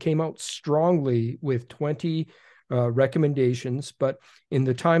 recommendations. You came out strongly with 20 recommendations, but in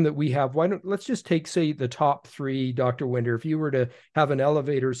the time that we have, let's just take, say, the top three, Dr. Wender. If you were to have an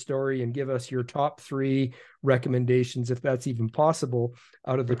elevator story and give us your top three recommendations, if that's even possible,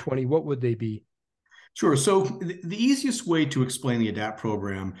 out of the 20, what would they be? Sure. So the easiest way to explain the ADAPT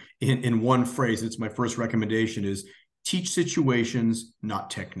program in one phrase, it's my first recommendation, is teach situations, not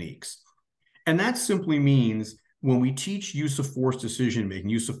techniques. And that simply means when we teach use of force decision-making,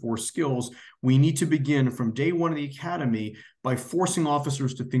 use of force skills, we need to begin from day one of the academy by forcing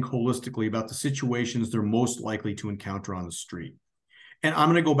officers to think holistically about the situations they're most likely to encounter on the street. And I'm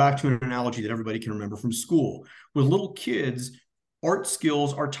going to go back to an analogy that everybody can remember from school. With little kids, art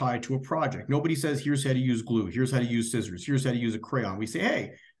skills are tied to a project. Nobody says, here's how to use glue, here's how to use scissors, here's how to use a crayon. We say,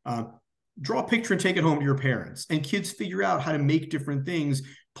 hey, draw a picture and take it home to your parents. And kids figure out how to make different things,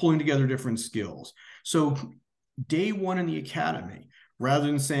 pulling together different skills. So day one in the academy, rather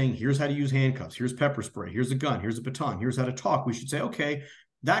than saying, here's how to use handcuffs, here's pepper spray, here's a gun, here's a baton, here's how to talk, we should say, okay,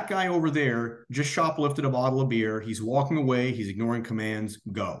 that guy over there just shoplifted a bottle of beer. He's walking away. He's ignoring commands.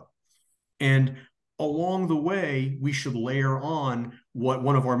 Go. And along the way, we should layer on what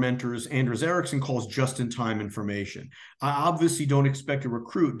one of our mentors, Anders Ericsson, calls just-in-time information. I obviously don't expect a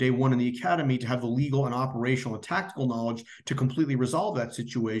recruit day one in the academy to have the legal and operational and tactical knowledge to completely resolve that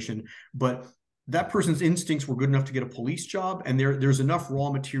situation, but that person's instincts were good enough to get a police job, and there's enough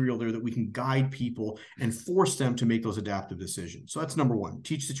raw material there that we can guide people and force them to make those adaptive decisions. So that's number one,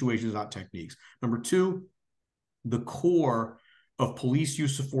 teach situations, not techniques. Number two, the core of police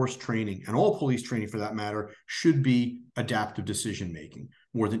use of force training, and all police training for that matter, should be adaptive decision-making.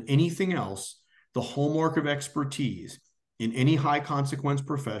 More than anything else, the hallmark of expertise in any high consequence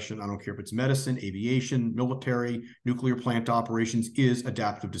profession, I don't care if it's medicine, aviation, military, nuclear plant operations, is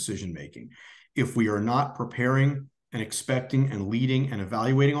adaptive decision-making. If we are not preparing and expecting and leading and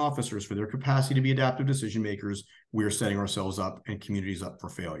evaluating officers for their capacity to be adaptive decision makers, we are setting ourselves up and communities up for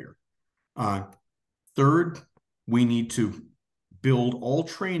failure. Third, we need to build all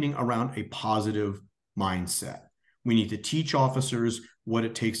training around a positive mindset. We need to teach officers what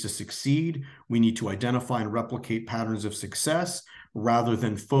it takes to succeed. We need to identify and replicate patterns of success rather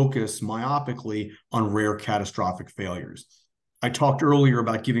than focus myopically on rare catastrophic failures. I talked earlier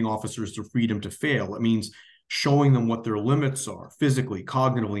about giving officers the freedom to fail. It means showing them what their limits are physically,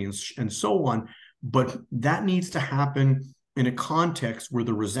 cognitively, and so on. But that needs to happen in a context where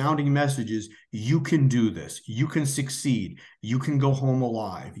the resounding message is, you can do this, you can succeed, you can go home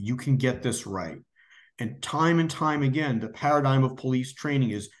alive, you can get this right. And time again, the paradigm of police training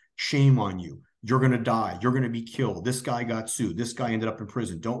is shame on you. You're going to die. You're going to be killed. This guy got sued. This guy ended up in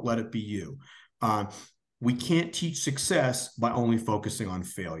prison. Don't let it be you. We can't teach success by only focusing on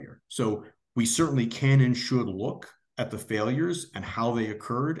failure. So we certainly can and should look at the failures and how they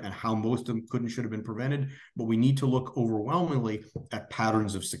occurred and how most of them could and should have been prevented, but we need to look overwhelmingly at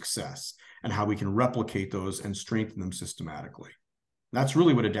patterns of success and how we can replicate those and strengthen them systematically. That's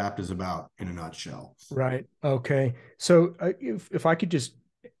really what ADAPT is about in a nutshell. Right. Okay. So if I could just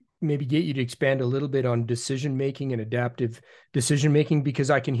maybe get you to expand a little bit on decision-making and adaptive decision-making, because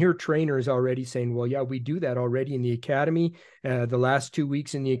I can hear trainers already saying, well, yeah, we do that already in the academy. The last 2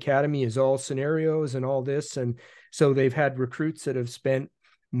 weeks in the academy is all scenarios and all this. And so they've had recruits that have spent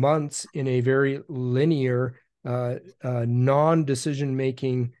months in a very linear,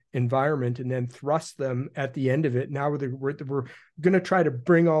 non-decision-making environment and then thrust them at the end of it. Now we're going to try to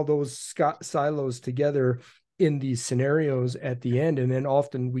bring all those silos together in these scenarios at the end. And then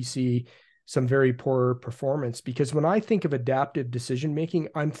often we see some very poor performance, because when I think of adaptive decision-making,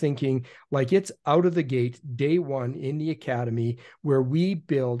 I'm thinking like it's out of the gate, day one in the academy, where we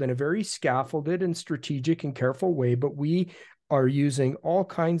build in a very scaffolded and strategic and careful way, but we are using all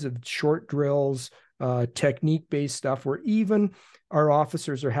kinds of short drills, technique-based stuff, where even our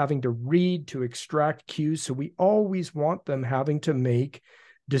officers are having to read to extract cues. So we always want them having to make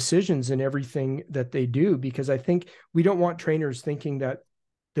decisions in everything that they do, because I think we don't want trainers thinking that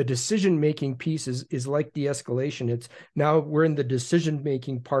the decision-making piece is like de-escalation. It's now we're in the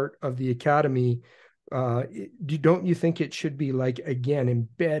decision-making part of the academy. Don't you think it should be like, again,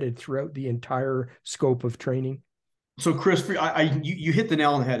 embedded throughout the entire scope of training? So Chris, you hit the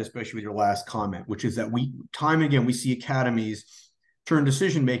nail on the head, especially with your last comment, which is that time and again, we see academies turn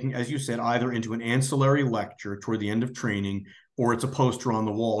decision-making, as you said, either into an ancillary lecture toward the end of training, or it's a poster on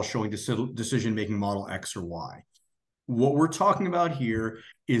the wall showing decision-making model X or Y. What we're talking about here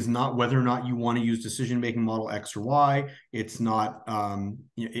is not whether or not you want to use decision-making model X or Y. It's not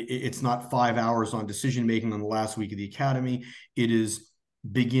 5 hours on decision-making on the last week of the academy. It is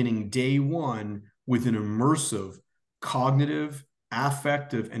beginning day one with an immersive, cognitive,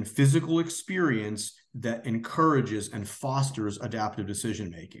 affective, and physical experience that encourages and fosters adaptive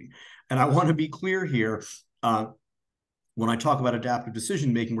decision-making. And I want to be clear here. When I talk about adaptive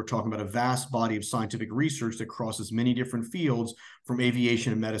decision-making, we're talking about a vast body of scientific research that crosses many different fields, from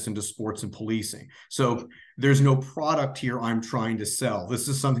aviation and medicine to sports and policing. So there's no product here I'm trying to sell. This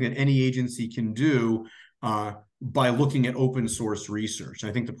is something that any agency can do by looking at open source research.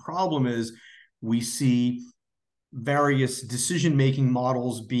 I think the problem is we see various decision-making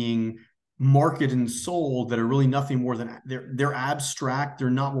models being marketed and sold that are really nothing more than they're abstract. They're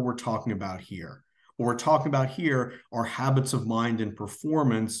not what we're talking about here. What we're talking about here are habits of mind and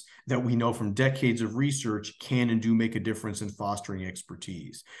performance that we know from decades of research can and do make a difference in fostering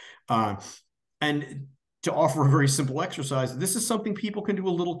expertise. And to offer a very simple exercise, this is something people can do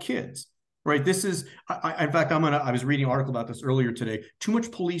with little kids, right? This is, in fact, I was reading an article about this earlier today. Too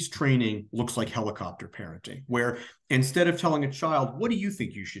much police training looks like helicopter parenting, where instead of telling a child, what do you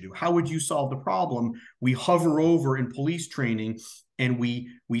think you should do? How would you solve the problem? We hover over in police training and we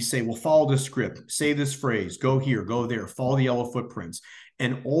say, well, follow the script, say this phrase, go here, go there, follow the yellow footprints.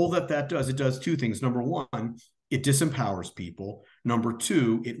 And all that does, it does two things. Number one, it disempowers people. Number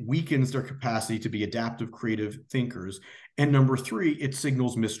two, it weakens their capacity to be adaptive, creative thinkers. And number three, it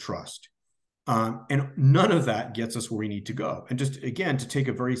signals mistrust. And none of that gets us where we need to go. And just, again, to take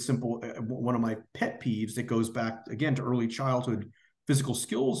a very simple, one of my pet peeves that goes back, again, to early childhood physical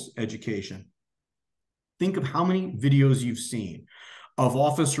skills education. Think of how many videos you've seen of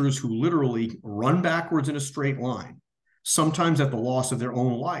officers who literally run backwards in a straight line, sometimes at the loss of their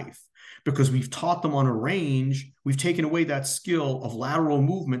own life, because we've taught them on a range, we've taken away that skill of lateral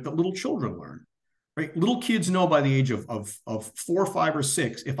movement that little children learn. Right? Little kids know by the age of 4, 5, or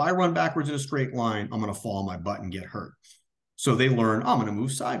 6, if I run backwards in a straight line, I'm going to fall on my butt and get hurt. So they learn, I'm going to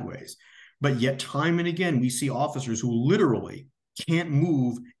move sideways. But yet time and again, we see officers who literally can't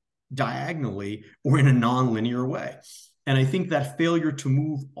move diagonally or in a nonlinear way. And I think that failure to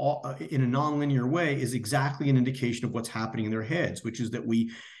move in a nonlinear way is exactly an indication of what's happening in their heads, which is that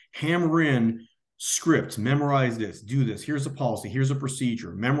we hammer in scripts, memorize this, do this, here's a policy, here's a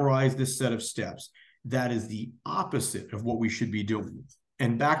procedure, memorize this set of steps. That is the opposite of what we should be doing.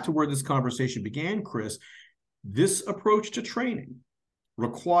 And back to where this conversation began, Chris, this approach to training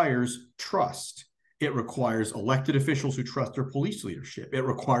requires trust. It requires elected officials who trust their police leadership. It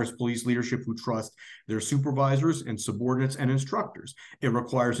requires police leadership who trust their supervisors and subordinates and instructors. It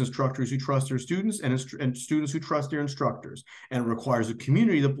requires instructors who trust their students and students who trust their instructors. And it requires a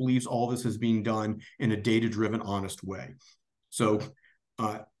community that believes all this is being done in a data-driven, honest way. So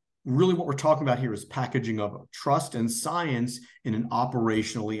really what we're talking about here is packaging of trust and science in an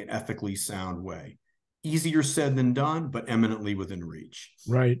operationally and ethically sound way. Easier said than done, but eminently within reach.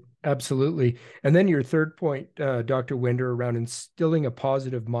 Right. Absolutely. And then your third point, Dr. Wender, around instilling a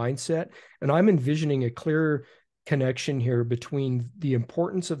positive mindset. And I'm envisioning a clear connection here between the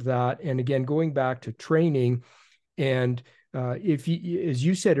importance of that. And again, going back to training. And if you, as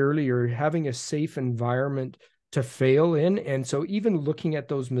you said earlier, having a safe environment to fail in. And so even looking at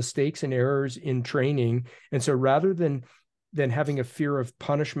those mistakes and errors in training. And so rather than having a fear of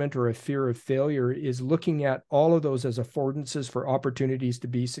punishment or a fear of failure, is looking at all of those as affordances for opportunities to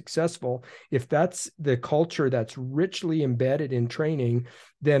be successful. If that's the culture that's richly embedded in training,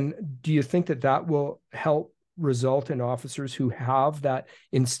 then do you think that will help result in officers who have that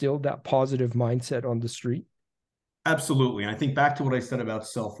instilled that positive mindset on the street? Absolutely. And I think back to what I said about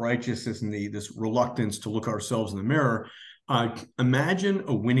self-righteousness and this reluctance to look ourselves in the mirror. Imagine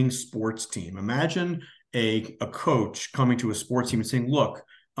a winning sports team. Imagine a coach coming to a sports team and saying, look,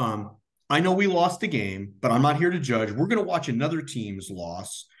 I know we lost the game, but I'm not here to judge. We're going to watch another team's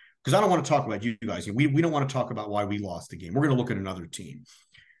loss because I don't want to talk about you guys. We don't want to talk about why we lost the game. We're going to look at another team.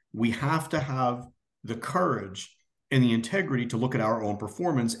 We have to have the courage and the integrity to look at our own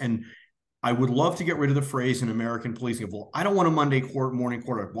performance. And I would love to get rid of the phrase in American policing of, well, I don't want a Monday morning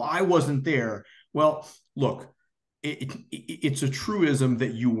quarterback. Well, I wasn't there. Well, look, it's a truism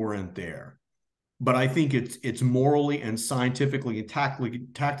that you weren't there. But I think it's morally and scientifically and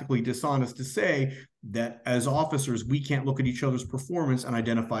tactically dishonest to say that as officers, we can't look at each other's performance and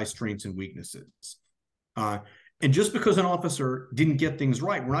identify strengths and weaknesses. And just because an officer didn't get things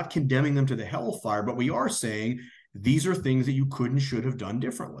right, we're not condemning them to the hellfire, but we are saying these are things that you could and should have done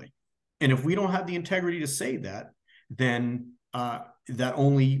differently. And if we don't have the integrity to say that, then that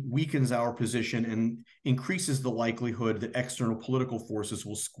only weakens our position and increases the likelihood that external political forces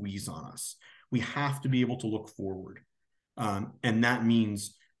will squeeze on us. We have to be able to look forward. And that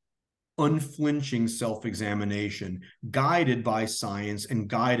means unflinching self-examination, guided by science and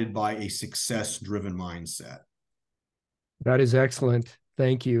guided by a success-driven mindset. That is excellent.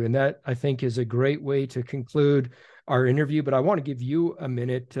 Thank you. And that, I think, is a great way to conclude our interview. But I want to give you a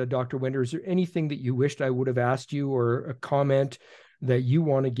minute, Dr. Wender. Is there anything that you wished I would have asked you or a comment that you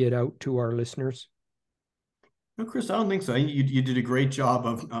want to get out to our listeners? No, Chris, I don't think so. You did a great job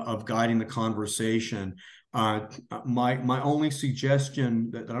of guiding the conversation. My only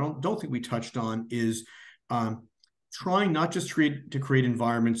suggestion that I don't think we touched on is trying not just to create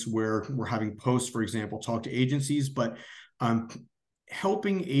environments where we're having posts, for example, talk to agencies, but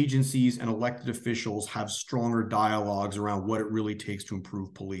helping agencies and elected officials have stronger dialogues around what it really takes to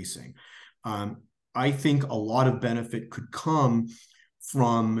improve policing. I think a lot of benefit could come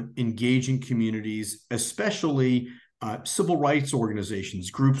from engaging communities, especially civil rights organizations,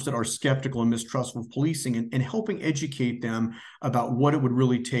 groups that are skeptical and mistrustful of policing, and helping educate them about what it would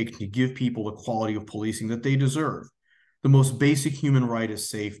really take to give people the quality of policing that they deserve. The most basic human right is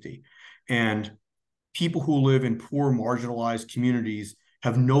safety. And people who live in poor, marginalized communities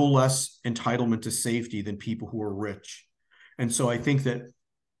have no less entitlement to safety than people who are rich. And so I think that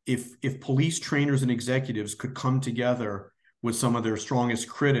if police trainers and executives could come together with some of their strongest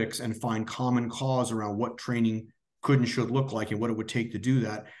critics and find common cause around what training could and should look like and what it would take to do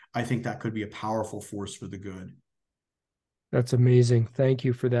that, I think that could be a powerful force for the good. That's amazing. Thank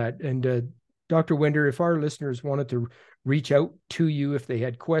you for that. And Dr. Wender, if our listeners wanted to reach out to you, if they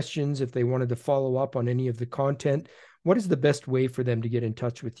had questions, if they wanted to follow up on any of the content, what is the best way for them to get in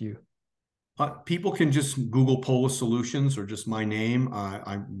touch with you? People can just Google POLIS Solutions or just my name.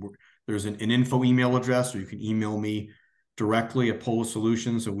 There's an info email address, or you can email me directly at POLIS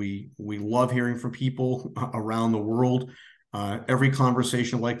Solutions. And we love hearing from people around the world. Every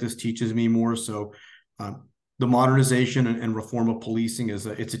conversation like this teaches me more. So the modernization and reform of policing it's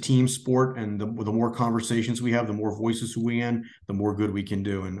a team sport, and the more conversations we have, the more voices we in, the more good we can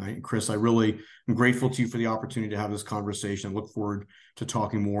do. And Chris, I really am grateful to you for the opportunity to have this conversation. I look forward to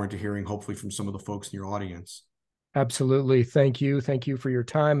talking more and to hearing hopefully from some of the folks in your audience. Absolutely. Thank you. Thank you for your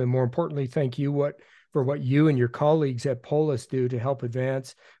time. And more importantly, thank you for what you and your colleagues at POLIS do to help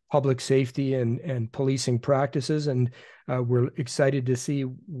advance public safety and policing practices. And we're excited to see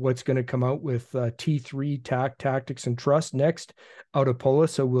what's going to come out with T3, Tactics, and Trust next out of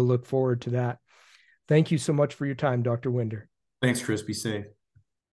POLIS. So we'll look forward to that. Thank you so much for your time, Dr. Wender. Thanks, Chris. Be safe.